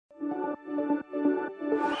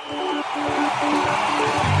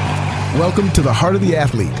Welcome to the Heart of the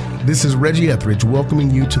Athlete. This is Reggie Etheridge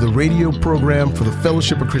welcoming you to the radio program for the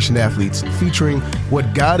Fellowship of Christian Athletes, featuring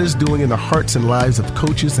what God is doing in the hearts and lives of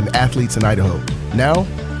coaches and athletes in Idaho. Now,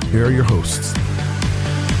 here are your hosts.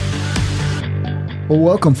 Well,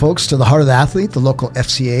 welcome, folks, to the Heart of the Athlete, the local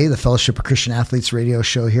FCA, the Fellowship of Christian Athletes radio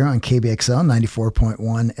show here on KBXL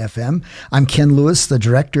 94.1 FM. I'm Ken Lewis, the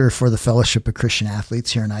director for the Fellowship of Christian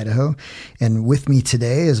Athletes here in Idaho. And with me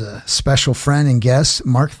today is a special friend and guest,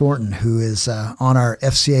 Mark Thornton, who is on our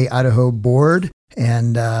FCA Idaho board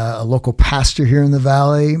and a local pastor here in the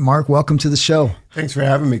Valley. Mark, welcome to the show. Thanks for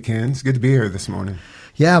having me, Ken. It's good to be here this morning.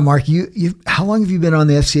 Yeah, Mark, how long have you been on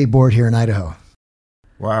the FCA board here in Idaho?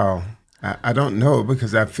 Wow. I don't know,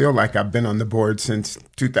 because I feel like I've been on the board since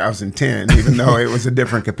 2010, even though it was a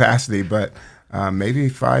different capacity, but maybe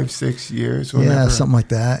 5-6 years. Whatever. Yeah, something like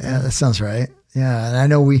that. Yeah, that sounds right. Yeah, and I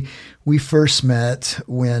know we first met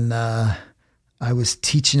when I was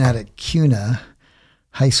teaching out at CUNA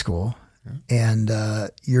High School, and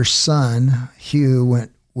your son, Hugh,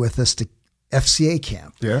 went with us to FCA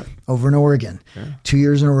camp over in Oregon, 2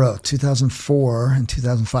 years in a row, 2004 and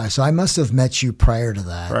 2005. So I must have met you prior to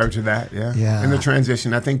that. Prior to that, yeah. In the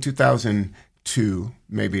transition, I think 2002,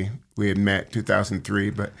 maybe we had met, 2003,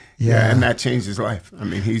 but and that changed his life. I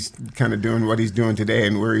mean, he's kind of doing what he's doing today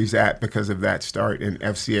and where he's at because of that start in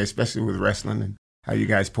FCA, especially with wrestling and how you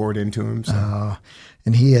guys poured into him. So.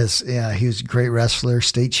 And he was a great wrestler,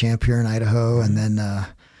 state champ here in Idaho, and then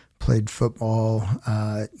played football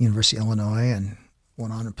at University of Illinois and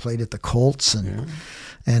went on and played at the Colts.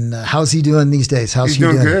 And how's he doing these days? He's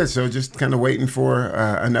doing good. So just kind of waiting for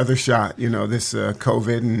another shot. You know, this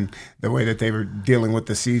COVID and the way that they were dealing with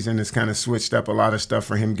the season has kind of switched up a lot of stuff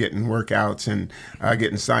for him, getting workouts and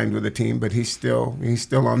getting signed with the team. But he's still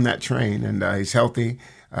on that train, and he's healthy.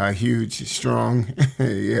 Huge, strong.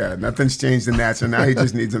 Nothing's changed in that. So now he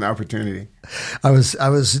just needs an opportunity. I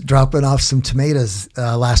was dropping off some tomatoes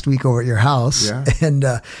last week over at your house, and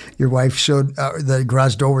your wife showed the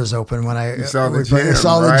garage door was open when I saw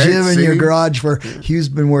the gym in your garage where Hugh's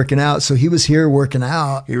been working out. So he was here working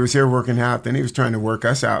out. Then he was trying to work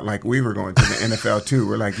us out like we were going to the NFL too.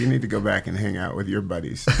 We're like, you need to go back and hang out with your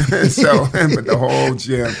buddies. But the whole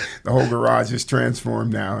gym, the whole garage is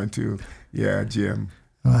transformed now into gym.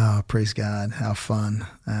 Wow, praise God. How fun.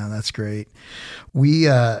 That's great. We've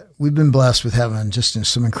been blessed with having just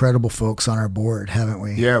some incredible folks on our board, haven't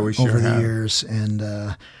we? Yeah, we sure have. Over the years. And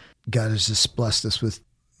God has just blessed us with,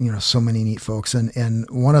 so many neat folks. And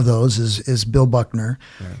one of those is Bill Buckner,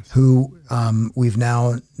 who we've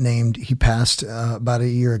now named, he passed about a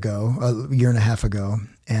year and a half ago.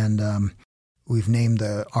 And we've named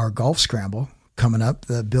our golf scramble coming up,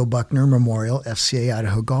 the Bill Buckner Memorial FCA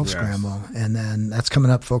Idaho Golf Scramble. And then that's coming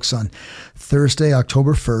up, folks, on Thursday,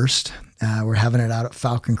 October 1st. We're having it out at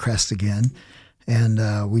Falcon Crest again. And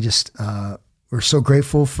we're so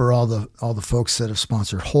grateful for all the folks that have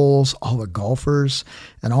sponsored holes, all the golfers,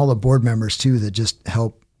 and all the board members, too, that just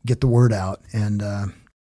help get the word out. And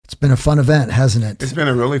it's been a fun event, hasn't it? It's been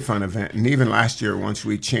a really fun event. And even last year, once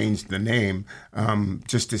we changed the name,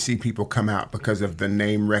 just to see people come out because of the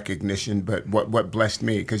name recognition. But what blessed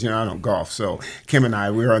me, because, I don't golf. So Kim and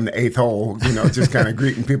I, we were on the 8th hole, just kind of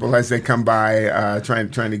greeting people as they come by, trying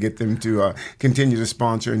to get them to continue to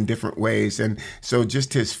sponsor in different ways. And so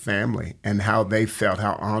just his family and how they felt,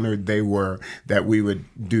 how honored they were that we would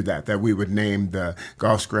do that we would name the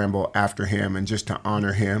golf scramble after him and just to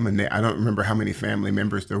honor him. And I don't remember how many family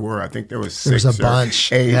members there were. I think there was 6 a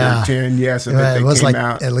bunch. 8 or 10. Yes, it was like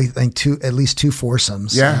out. At least two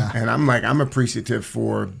foursomes. Yeah, and I'm appreciative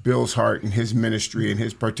for Bill's heart and his ministry and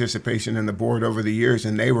his participation in the board over the years.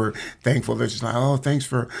 And they were thankful. They're just like, oh, thanks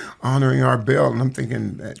for honoring our Bill. And I'm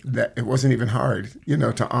thinking that it wasn't even hard,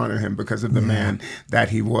 to honor him because of the man that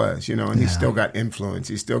he was, and he's still got influence.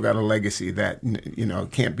 He's still got a legacy that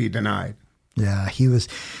can't be denied. Yeah, he and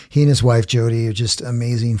his wife Jody are just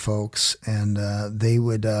amazing folks, and they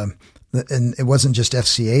would. And it wasn't just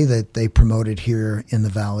FCA that they promoted here in the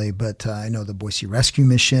Valley, but I know the Boise Rescue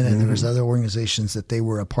Mission, and there was other organizations that they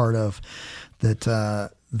were a part of.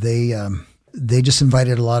 That they just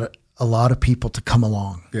invited a lot of people to come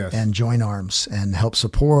along and join arms and help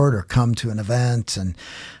support or come to an event, and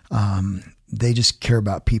they just care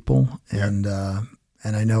about people, and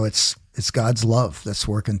I know it's God's love that's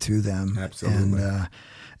working through them. Absolutely.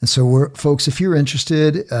 And so folks, if you're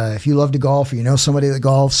interested, if you love to golf, or you know somebody that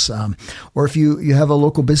golfs, or if you have a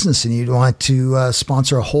local business and you want to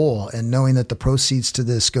sponsor a hole, and knowing that the proceeds to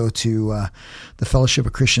this go to the Fellowship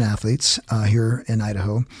of Christian Athletes here in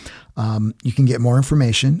Idaho, you can get more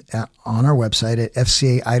information on our website at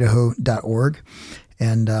fcaidaho.org.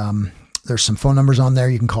 And There's some phone numbers on there.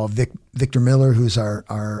 You can call Victor Miller, who's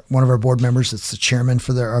our one of our board members. It's the chairman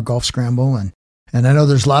for our golf scramble. And I know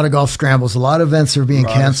there's a lot of golf scrambles. A lot of events are being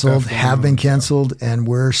canceled, have been canceled, and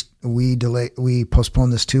we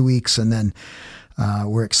postponed this 2 weeks, and then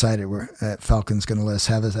we're excited. Falcon's going to let us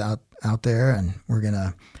have it out there, and we're going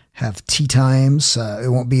to have tee times. It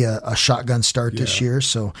won't be a shotgun start this year,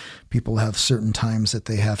 so people have certain times that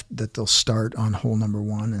they'll start on hole number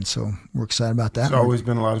 1, and so we're excited about that. It's always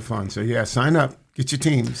been a lot of fun. So sign up, get your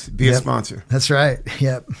teams, be a sponsor. That's right.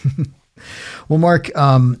 Yep. Well, Mark,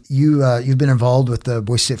 you've been involved with the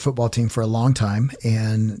Boise State football team for a long time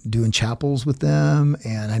and doing chapels with them,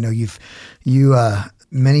 and I know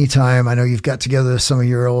many times, I know you've got together some of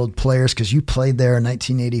your old players because you played there in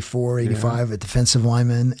 1984, 85 at defensive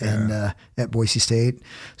lineman and at Boise State.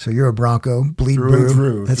 So you're a Bronco, bleed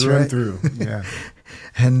blue. That's right. Through. Yeah.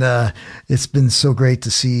 And it's been so great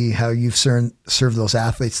to see how you've served those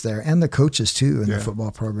athletes there and the coaches too in the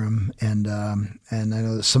football program. And I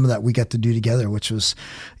know that some of that we got to do together, which was,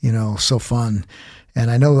 so fun.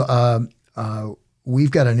 And I know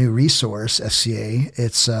we've got a new resource, FCA.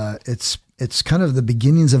 It's kind of the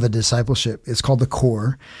beginnings of a discipleship. It's called the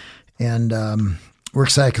Core. And we're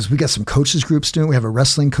excited because we got some coaches groups doing it. We have a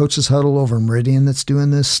wrestling coaches huddle over in Meridian that's doing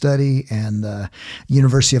this study, and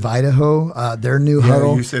University of Idaho, their new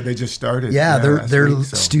huddle. You said they just started. Yeah, their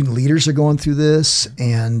student leaders are going through this,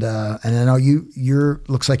 and I know you're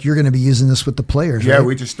looks like you're going to be using this with the players. Yeah, right?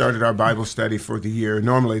 We just started our Bible study for the year.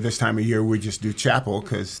 Normally this time of year we just do chapel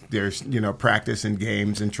because there's practice and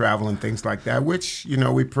games and travel and things like that, which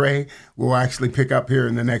we pray we'll actually pick up here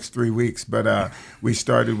in the next 3 weeks. But we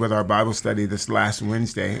started with our Bible study this last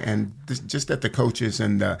Wednesday, and just that the coaches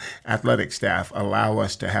and the athletic staff allow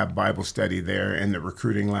us to have Bible study there in the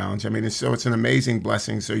recruiting lounge. I mean, it's an amazing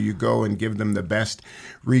blessing. So you go and give them the best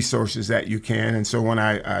resources that you can. And so when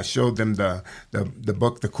I showed them the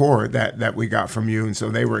book, The Core, that we got from you, and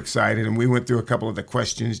so they were excited, and we went through a couple of the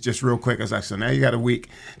questions just real quick. I was like, so now you got a week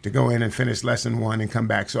to go in and finish lesson 1 and come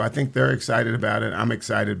back. So I think they're excited about it. I'm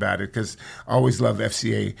excited about it because I always love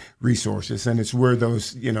FCA resources, and it's where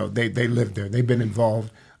those, they live there. They've been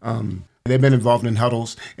involved. They've been involved in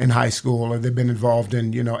huddles in high school, or they've been involved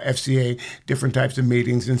in, FCA, different types of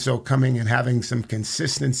meetings. And so coming and having some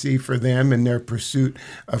consistency for them in their pursuit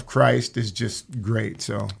of Christ is just great.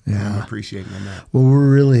 So I'm appreciating that. Well,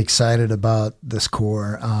 we're really excited about this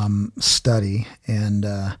Core study, and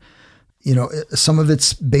some of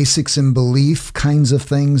it's basics and belief kinds of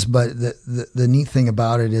things, but the neat thing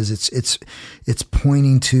about it is it's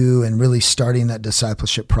pointing to and really starting that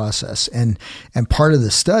discipleship process. And part of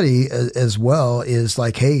the study as well is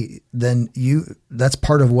like, hey, then that's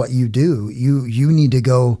part of what you do. You need to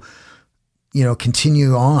go,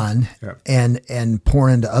 continue on and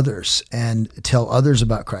pour into others and tell others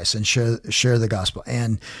about Christ and share the gospel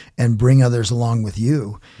and bring others along with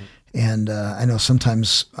you. And I know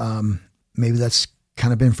sometimes maybe that's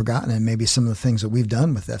kind of been forgotten, and maybe some of the things that we've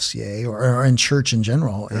done with FCA or in church in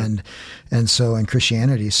general, and so in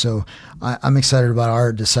Christianity. So I'm excited about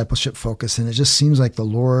our discipleship focus, and it just seems like the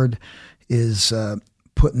Lord is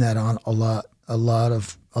putting that on a lot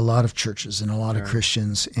of churches and a lot of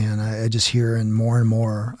Christians, and I just hear and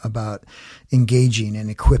more about engaging and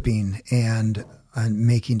equipping and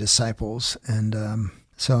making disciples. And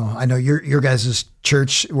so I know your guys'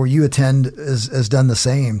 church where you attend has done the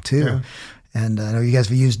same too. Yeah. And I know you guys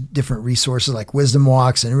have used different resources like wisdom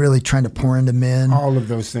walks and really trying to pour into men. All of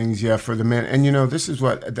those things, for the men. And this is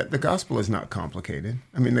what the gospel is not complicated.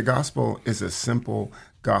 I mean, the gospel is a simple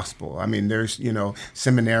gospel. I mean, there's,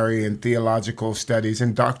 seminary and theological studies,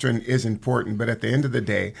 and doctrine is important. But at the end of the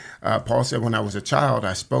day, Paul said, when I was a child,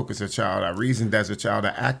 I spoke as a child, I reasoned as a child, I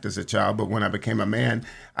act as a child. But when I became a man,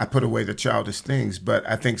 I put away the childish things. But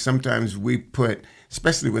I think sometimes we put,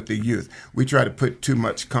 especially with the youth, we try to put too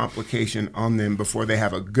much complication on them before they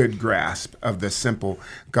have a good grasp of the simple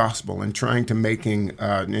gospel, and trying to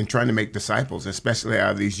make disciples, especially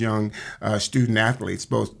out of these young student athletes,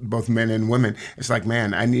 both men and women. It's like,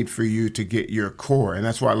 man, I need for you to get your core. And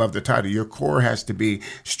that's why I love the title. Your core has to be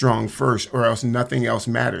strong first, or else nothing else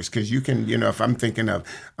matters. Because you can, if I'm thinking of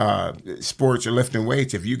sports or lifting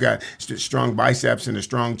weights, if you got strong biceps and a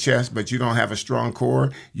strong chest, but you don't have a strong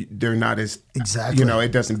core, they're not as exactly.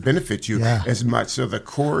 It doesn't benefit you as much. So the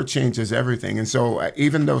core changes everything. And so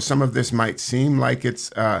even though some of this might seem like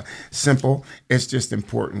it's simple, it's just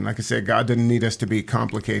important. Like I said, God didn't need us to be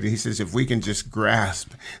complicated. He says if we can just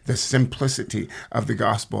grasp the simplicity of the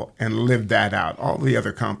gospel and live that out. All the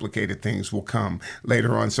other complicated things will come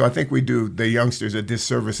later on. So I think we do the youngsters a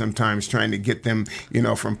disservice sometimes trying to get them,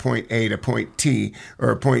 from point A to point T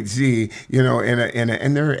or point Z,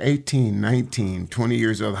 and they're 18, 19, 20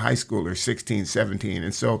 years old, high schoolers, 16, 17.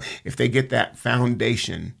 And so if they get that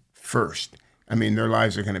foundation first, their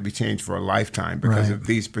lives are going to be changed for a lifetime because of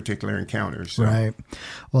these particular encounters. So. Right.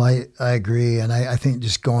 Well, I agree. And I think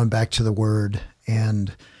just going back to the word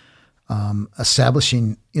and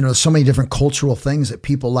establishing, so many different cultural things that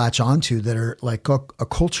people latch onto that are like a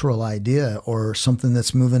cultural idea or something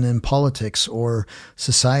that's moving in politics or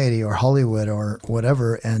society or Hollywood or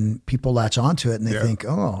whatever. And people latch onto it and they think,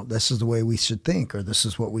 oh, this is the way we should think, or this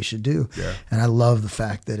is what we should do. Yeah. And I love the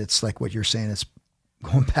fact that it's like what you're saying, it's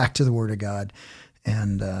going back to the Word of God.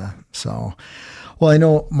 And I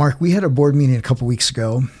know, Mark, we had a board meeting a couple weeks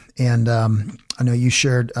ago, and I know you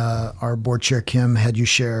shared, our board chair, Kim, had you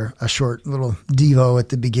share a short little Devo at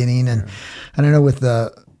the beginning. And I know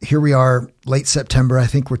here we are, late September. I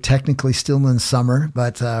think we're technically still in summer,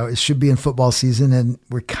 but it should be in football season. And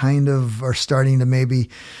we're kind of are starting to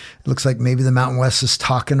it looks like maybe the Mountain West is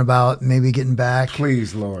talking about maybe getting back.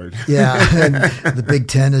 Please, Lord. Yeah. And the Big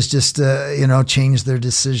Ten has just, changed their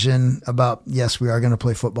decision about, yes, we are going to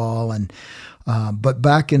play football. And but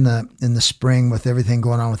back in the spring with everything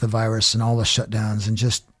going on with the virus and all the shutdowns and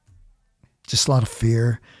just a lot of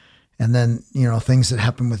fear. And then, things that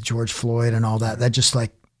happened with George Floyd and all that just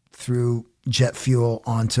like threw jet fuel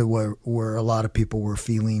onto where a lot of people were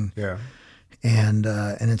feeling. Yeah. And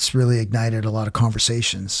it's really ignited a lot of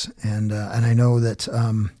conversations. And I know that,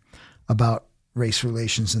 about race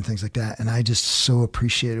relations and things like that. And I just so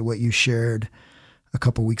appreciated what you shared a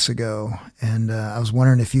couple weeks ago. And I was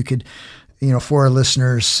wondering if you could, for our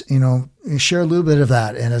listeners, share a little bit of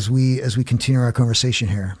that. And as we continue our conversation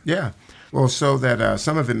here. Yeah. Well, so that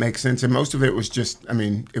some of it makes sense. And most of it was just,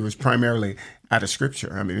 it was primarily out of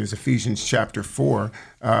Scripture. It was Ephesians chapter 4,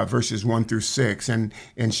 verses 1 through 6. And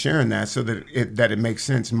sharing that so that it makes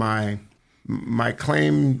sense. My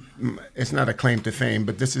claim, it's not a claim to fame,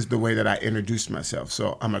 but this is the way that I introduced myself.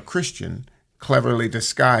 So I'm a Christian cleverly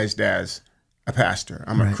disguised as a pastor.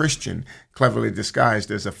 I'm a Christian cleverly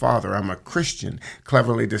disguised as a father. I'm a Christian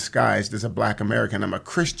cleverly disguised as a Black American. I'm a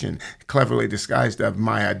Christian cleverly disguised of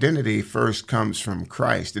my identity first comes from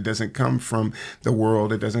Christ. It doesn't come from the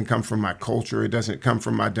world. It doesn't come from my culture. It doesn't come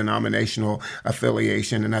from my denominational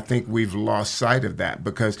affiliation. And I think we've lost sight of that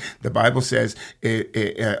because the Bible says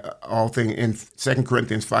all thing in 2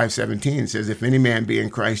 Corinthians 5:17 says, if any man be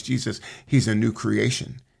in Christ Jesus, he's a new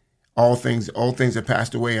creation. All things have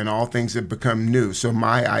passed away and all things have become new. So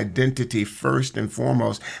my identity first and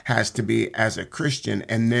foremost has to be as a Christian.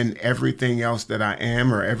 And then everything else that I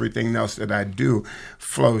am or everything else that I do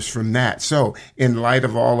flows from that. So in light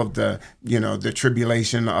of all of the, the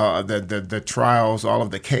tribulation, the trials, all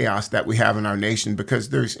of the chaos that we have in our nation, because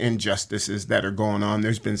there's injustices that are going on.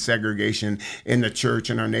 There's been segregation in the church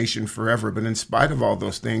and our nation forever. But in spite of all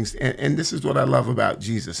those things, and this is what I love about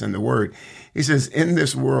Jesus and the Word, he says, in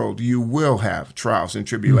this world, you will have trials and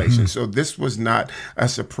tribulations. Mm-hmm. So this was not a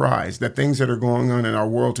surprise. The things that are going on in our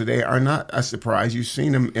world today are not a surprise. You've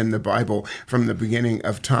seen them in the Bible from the beginning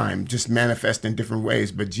of time, just manifest in different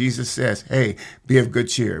ways. But Jesus says, hey, be of good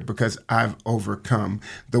cheer because I've overcome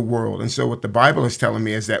the world. And so what the Bible is telling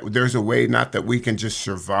me is that there's a way not that we can just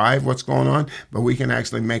survive what's going on, but we can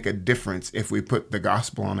actually make a difference if we put the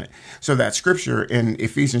gospel on it. So that scripture in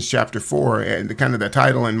Ephesians chapter 4, and the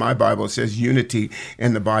title in my Bible, it says unity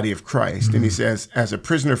in the body of Christ. Mm-hmm. And he says, as a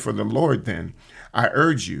prisoner for the Lord, then, I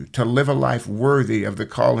urge you to live a life worthy of the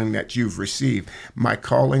calling that you've received. My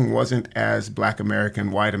calling wasn't as Black American,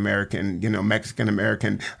 white American, Mexican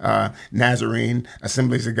American, Nazarene,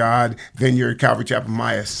 Assemblies of God, Vineyard, Calvary Chapel.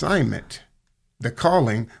 My assignment, the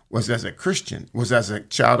calling, was as a Christian, was as a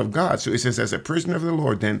child of God. So he says, as a prisoner of the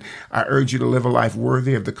Lord, then I urge you to live a life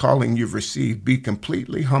worthy of the calling you've received. Be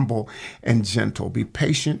completely humble and gentle. Be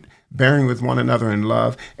patient, bearing with one another in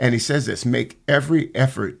love. And he says this, make every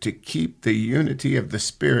effort to keep the unity of the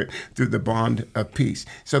Spirit through the bond of peace.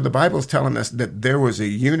 So the Bible is telling us that there was a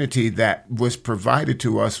unity that was provided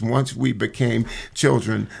to us once we became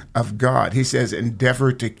children of God. He says,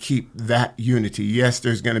 endeavor to keep that unity. Yes,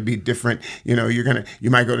 there's going to be different, you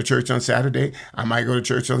might go to church on Saturday. I might go to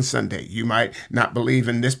church on Sunday. You might not believe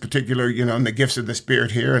in this particular, in the gifts of the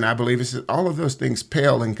Spirit here. And I believe all of those things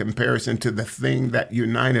pale in comparison to the thing that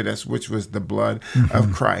united us, which was the blood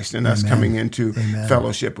of Christ and us coming into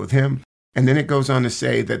fellowship with him. And then it goes on to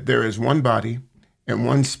say that there is one body and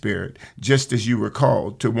one Spirit, just as you were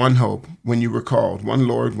called to one hope when you were called, one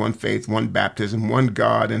Lord, one faith, one baptism, one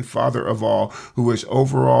God and Father of all, who is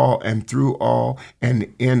over all and through all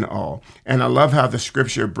and in all. And I love how the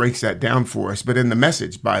scripture breaks that down for us. But in the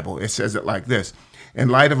Message Bible, it says it like this. In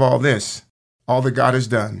light of all this, all that God has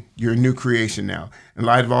done, you're a new creation now. In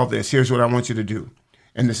light of all this, here's what I want you to do.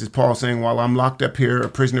 And this is Paul saying, while I'm locked up here, a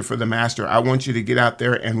prisoner for the master, I want you to get out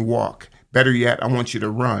there and walk. Better yet, I want you to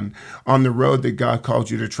run on the road that God called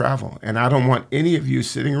you to travel. And I don't want any of you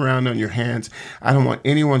sitting around on your hands. I don't want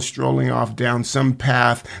anyone strolling off down some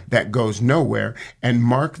path that goes nowhere. And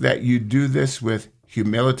mark that you do this with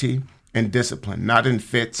humility and discipline, not in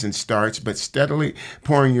fits and starts, but steadily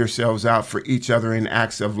pouring yourselves out for each other in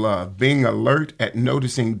acts of love, being alert at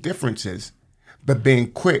noticing differences, but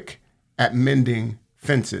being quick at mending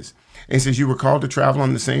fences. And he says, you were called to travel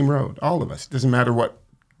on the same road, all of us. Doesn't matter what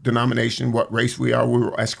denomination, what race we are. We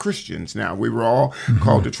were, as Christians now, we were all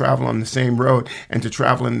called to travel on the same road and to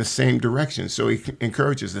travel in the same direction. So he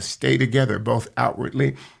encourages us to stay together, both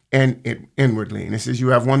outwardly and inwardly. And it says, you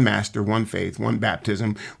have one master, one faith, one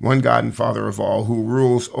baptism, one God and Father of all, who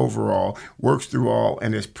rules over all, works through all,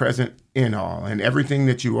 and is present in all. And everything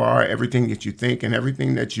that you are, everything that you think, and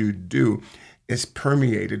everything that you do is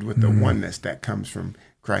permeated with the oneness that comes from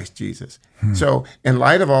Christ Jesus. So in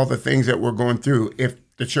light of all the things that we're going through, if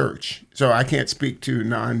the church, so I can't speak to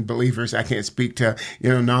non-believers, I can't speak to,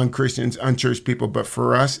 non-Christians, unchurched people, but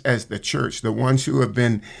for us as the church, the ones who have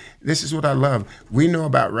been, this is what I love. We know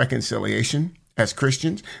about reconciliation as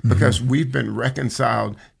Christians because we've been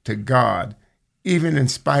reconciled to God, even in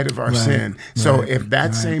spite of our sin. So if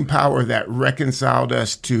that same power that reconciled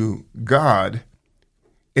us to God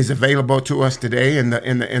is available to us today in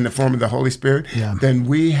the form of the Holy Spirit, then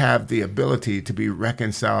we have the ability to be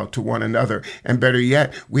reconciled to one another. And better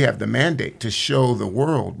yet, we have the mandate to show the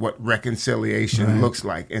world what reconciliation looks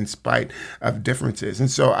like in spite of differences. And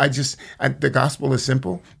so the gospel is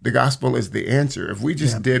simple. The gospel is the answer. If we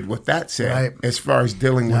just did what that said, as far as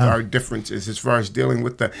dealing with our differences, as far as dealing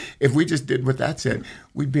with if we just did what that said,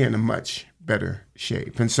 we'd be in a much better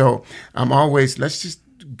shape. And so I'm always, let's just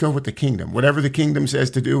go with the kingdom. Whatever the kingdom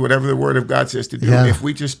says to do, whatever the word of God says to do, if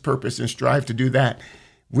we just purpose and strive to do that,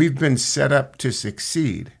 we've been set up to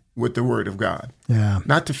succeed with the word of God,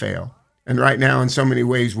 not to fail. And right now, in so many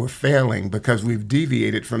ways, we're failing because we've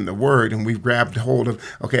deviated from the word and we've grabbed hold of,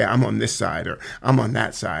 okay, I'm on this side or I'm on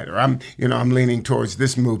that side, or I'm leaning towards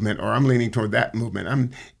this movement or I'm leaning toward that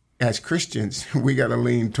movement. As Christians, we got to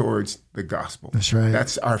lean towards the gospel. That's right.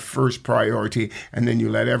 That's our first priority. And then you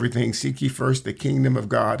let everything, seek ye first the kingdom of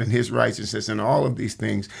God and his righteousness, and all of these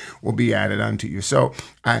things will be added unto you. So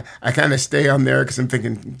I kind of stay on there because I'm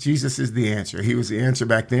thinking Jesus is the answer. He was the answer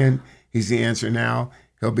back then. He's the answer now.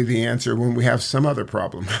 He'll be the answer when we have some other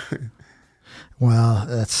problem. Well,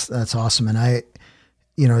 that's awesome. And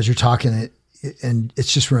as you're talking, and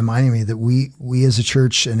it's just reminding me that we as a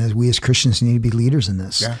church and as we as Christians need to be leaders in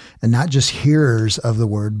this, and not just hearers of the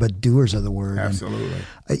word, but doers of the word. Absolutely.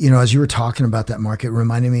 And, as you were talking about that, Mark, it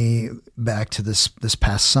reminded me back to this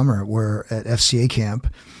past summer where at FCA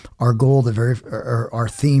camp, our goal, our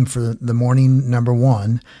theme for the morning number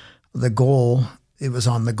one, the goal, it was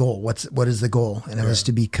on the goal. What is the goal? And it was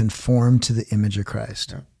to be conformed to the image of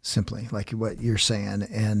Christ, simply like what you're saying.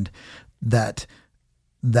 And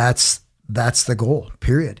that's the goal,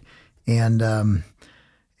 period. And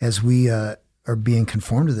as we are being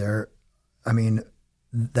conformed to there, I mean,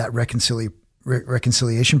 that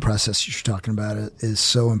reconciliation process you're talking about is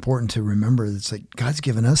so important to remember. It's like God's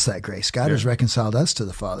given us that grace. God has reconciled us to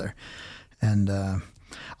the Father. And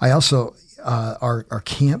I also, our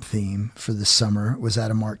camp theme for this summer was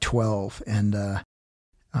out of Mark 12 and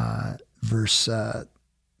verse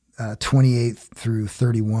 28 through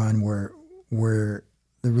 31, where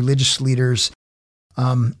the religious leaders,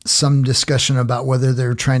 some discussion about whether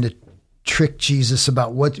they're trying to trick Jesus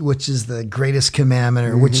about which is the greatest commandment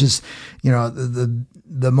or which is,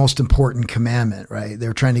 the most important commandment, right?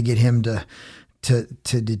 They're trying to get him to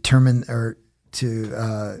determine or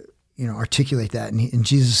to, articulate that. And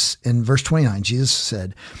Jesus, in verse 29, Jesus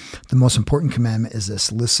said, the most important commandment is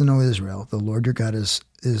this: listen, O Israel, the Lord your God is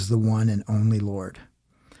the one and only Lord.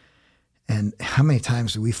 And how many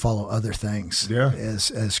times do we follow other things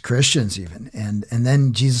as Christians even? And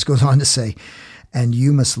then Jesus goes on to say, and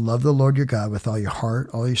you must love the Lord your God with all your heart,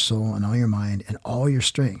 all your soul, and all your mind, and all your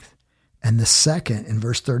strength. And the second, in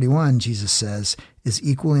verse 31, Jesus says, is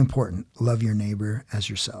equally important. Love your neighbor as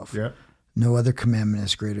yourself. Yeah. No other commandment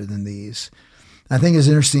is greater than these. I think it's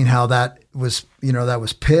interesting how that was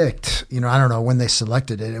picked. I don't know when they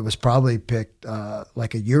selected it. It was probably picked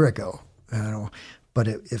like a year ago. but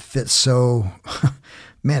it fits so,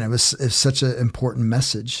 man, it's such an important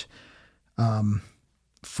message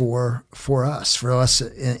for us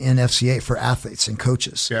in FCA, for athletes and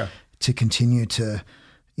coaches, to continue to,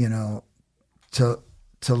 to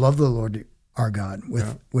love the Lord our God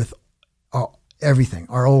with everything,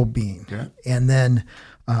 our whole being, and then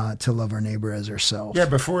to love our neighbor as ourselves. Yeah,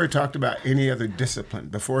 before he talked about any other discipline,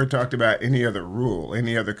 before he talked about any other rule,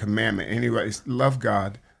 any other commandment, anyways, love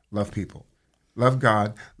God, love people. Love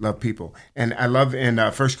God, love people. And I love in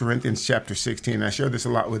 1 Corinthians chapter 16, I share this a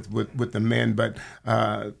lot with the men, but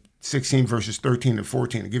 16 verses 13 and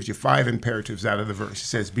 14, it gives you 5 imperatives out of the verse. It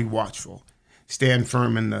says, be watchful, stand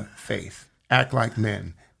firm in the faith, act like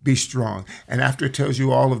men, be strong. And after it tells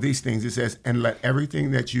you all of these things, it says, and let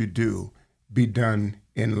everything that you do be done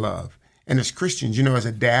in love. And as Christians, as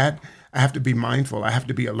a dad, I have to be mindful. I have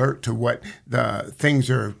to be alert to what the things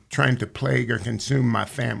are trying to plague or consume my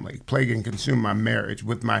family, plague and consume my marriage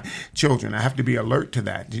with my children. I have to be alert to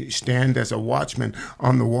that, stand as a watchman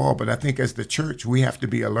on the wall. But I think as the church, we have to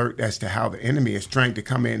be alert as to how the enemy is trying to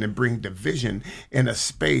come in and bring division in a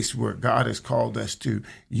space where God has called us to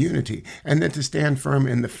unity. And then to stand firm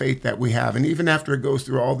in the faith that we have. And even after it goes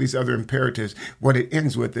through all these other imperatives, what it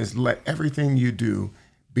ends with is let everything you do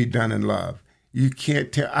be done in love. You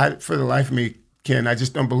can't tell, for the life of me, Ken, I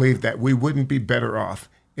just don't believe that we wouldn't be better off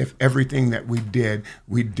if everything that we did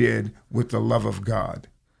with the love of God.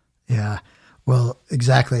 Yeah, well,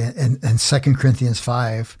 exactly. And 2 Corinthians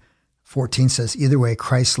 5:14 says, either way,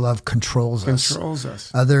 Christ's love controls us. Controls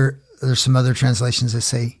us. There's some other translations that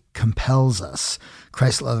say compels us.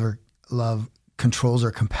 Christ's love controls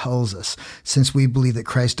or compels us. Since we believe that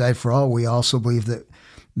Christ died for all, we also believe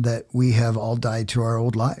that we have all died to our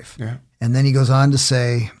old life. Yeah. And then he goes on to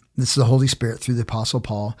say, this is the Holy Spirit through the Apostle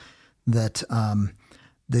Paul, that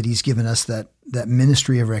he's given us that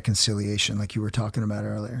ministry of reconciliation, like you were talking about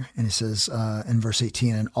earlier. And he says in verse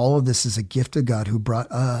 18, and all of this is a gift of God who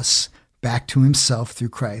brought us back to himself through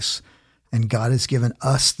Christ. And God has given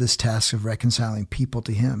us this task of reconciling people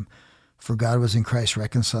to him. For God was in Christ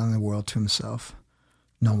reconciling the world to himself,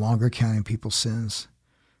 no longer counting people's sins.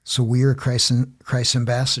 So we are Christ's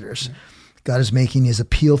ambassadors. Mm-hmm. God is making his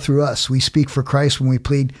appeal through us. We speak for Christ when we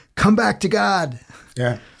plead, come back to God.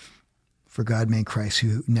 Yeah. For God made Christ,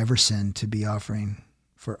 who never sinned, to be offering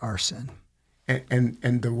for our sin.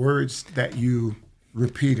 And the words that you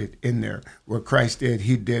repeated in there, what Christ did,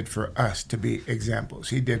 he did for us to be examples.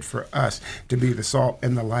 He did for us to be the salt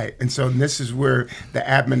and the light. And so this is where the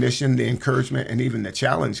admonition, the encouragement, and even the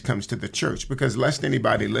challenge comes to the church, because lest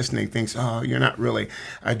anybody listening thinks, oh, you're not really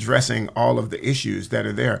addressing all of the issues that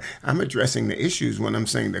are there. I'm addressing the issues when I'm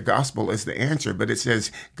saying the gospel is the answer, but it says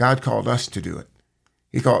God called us to do it.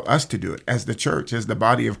 He called us to do it as the church, as the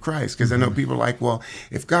body of Christ. Because I know people are like, well,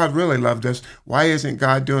 if God really loved us, why isn't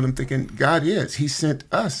God doing it? I'm thinking God is. He sent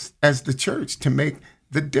us as the church to make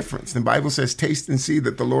the difference. The Bible says, taste and see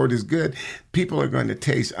that the Lord is good. People are going to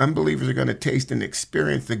taste. Unbelievers are going to taste and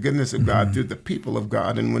experience the goodness of God through the people of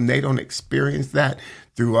God. And when they don't experience that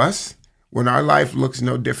through us, when our life looks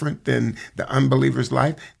no different than the unbeliever's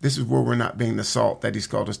life, this is where we're not being the salt that he's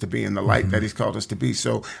called us to be and the light that he's called us to be.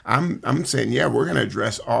 So I'm saying, yeah, we're going to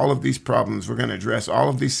address all of these problems. We're going to address all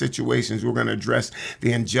of these situations. We're going to address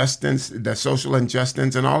the injustice, the social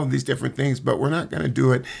injustice, and all of these different things. But we're not going to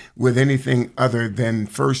do it with anything other than,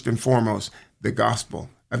 first and foremost, the gospel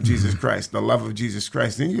of Jesus Christ, the love of Jesus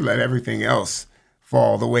Christ. Then you let everything else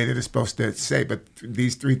fall the way that it's supposed to say. But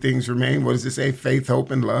these 3 things remain. What does it say? Faith, hope,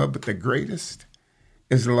 and love. But the greatest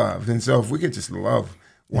is love. And so if we could just love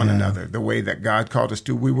one another the way that God called us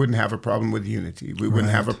to, we wouldn't have a problem with unity. We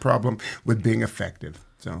wouldn't have a problem with being effective.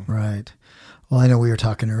 So Right. Well, I know we were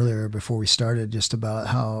talking earlier before we started just about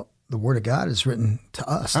how the Word of God is written to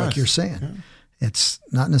us, like you're saying. Yeah. It's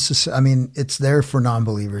not necessarily, I mean, it's there for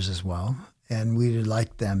non-believers as well. And we'd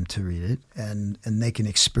like them to read it, and they can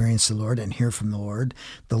experience the Lord and hear from the Lord,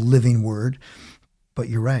 the living Word. But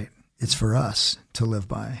you're right. It's for us to live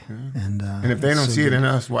by. Yeah. And if they don't see it in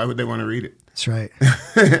us, why would they want to read it? That's right.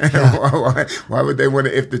 Why would they want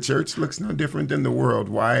to? If the church looks no different than the world,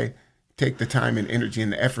 why take the time and energy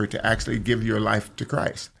and the effort to actually give your life to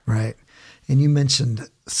Christ? Right. And you mentioned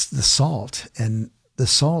the salt, and the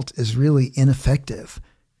salt is really ineffective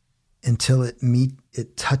until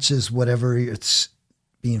it touches whatever it's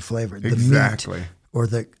being flavored. Exactly. The meat or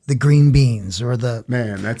the green beans or the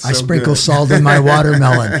that's I so sprinkle good. salt in my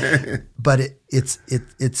watermelon. But it's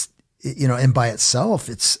and by itself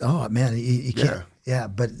it's you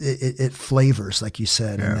can't but it flavors, like you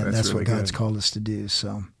said, and that's really what God's called us to do.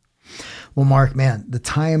 So Well, Mark, man, the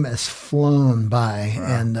time has flown by,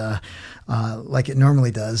 and like it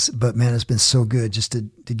normally does. But man, it's been so good just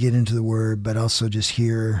to get into the Word, but also just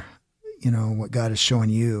hear, what God is showing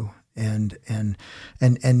you, and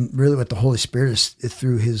really what the Holy Spirit is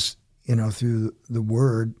through His, through the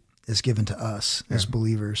Word is given to us as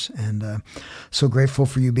believers. And so grateful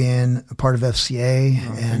for you being a part of FCA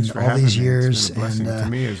and all these years. It's been a blessing to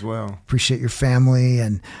me as well. Appreciate your family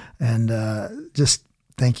and just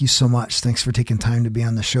thank you so much. Thanks for taking time to be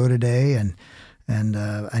on the show today. And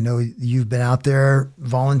I know you've been out there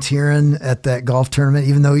volunteering at that golf tournament,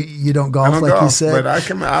 even though you don't golf, you said.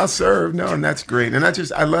 But I'll serve. No, and that's great. And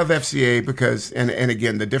I love FCA because, and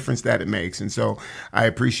again, the difference that it makes. And so I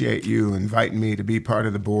appreciate you inviting me to be part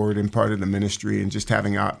of the board and part of the ministry and just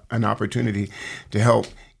having an opportunity to help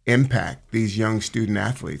impact these young student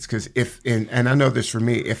athletes. Because and I know this for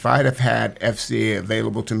me, if I'd have had FCA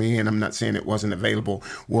available to me, and I'm not saying it wasn't available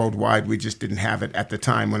worldwide, we just didn't have it at the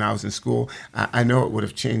time when I was in school, I know it would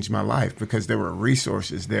have changed my life because there were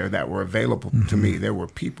resources there that were available to me. There were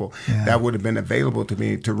people that would have been available to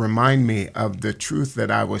me to remind me of the truth that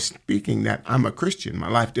I was speaking, that I'm a Christian. My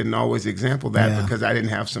life didn't always example that because I didn't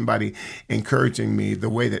have somebody encouraging me the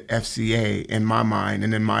way that FCA, in my mind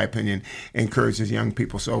and in my opinion, encourages young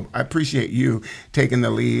people. So I appreciate you taking the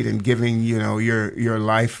lead and giving, your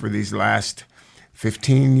life for these last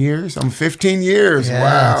 15 years. 15 years. Yeah,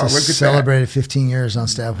 wow. Look at celebrated 15 years on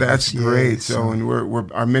staff. That's great. So,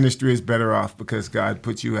 and our ministry is better off because God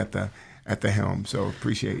put you at the helm. So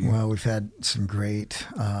appreciate you. Well, we've had some great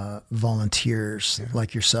volunteers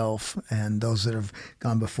like yourself and those that have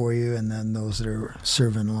gone before you, and then those that are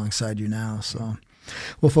serving alongside you now. So,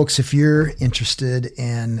 well, folks, if you're interested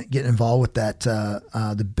in getting involved with that,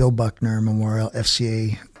 the Bill Buckner Memorial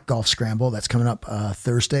FCA Golf Scramble, that's coming up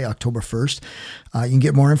Thursday, October 1st. You can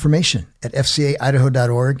get more information at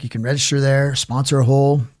fcaidaho.org. You can register there, sponsor a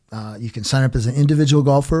hole. You can sign up as an individual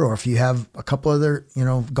golfer, or if you have a couple other,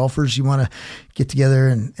 golfers you want to get together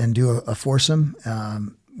and do a foursome,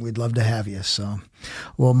 we'd love to have you. So,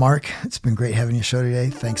 well, Mark, it's been great having you show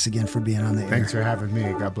today. Thanks again for being on the air. Thanks for having me.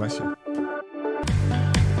 God bless you.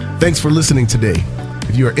 Thanks for listening today.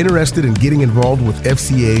 If you are interested in getting involved with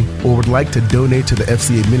FCA or would like to donate to the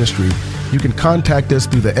FCA ministry, you can contact us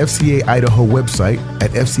through the FCA Idaho website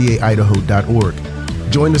at fcaidaho.org.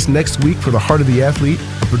 Join us next week for The Heart of the Athlete,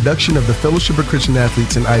 a production of the Fellowship of Christian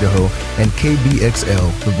Athletes in Idaho and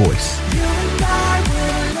KBXL, The Voice.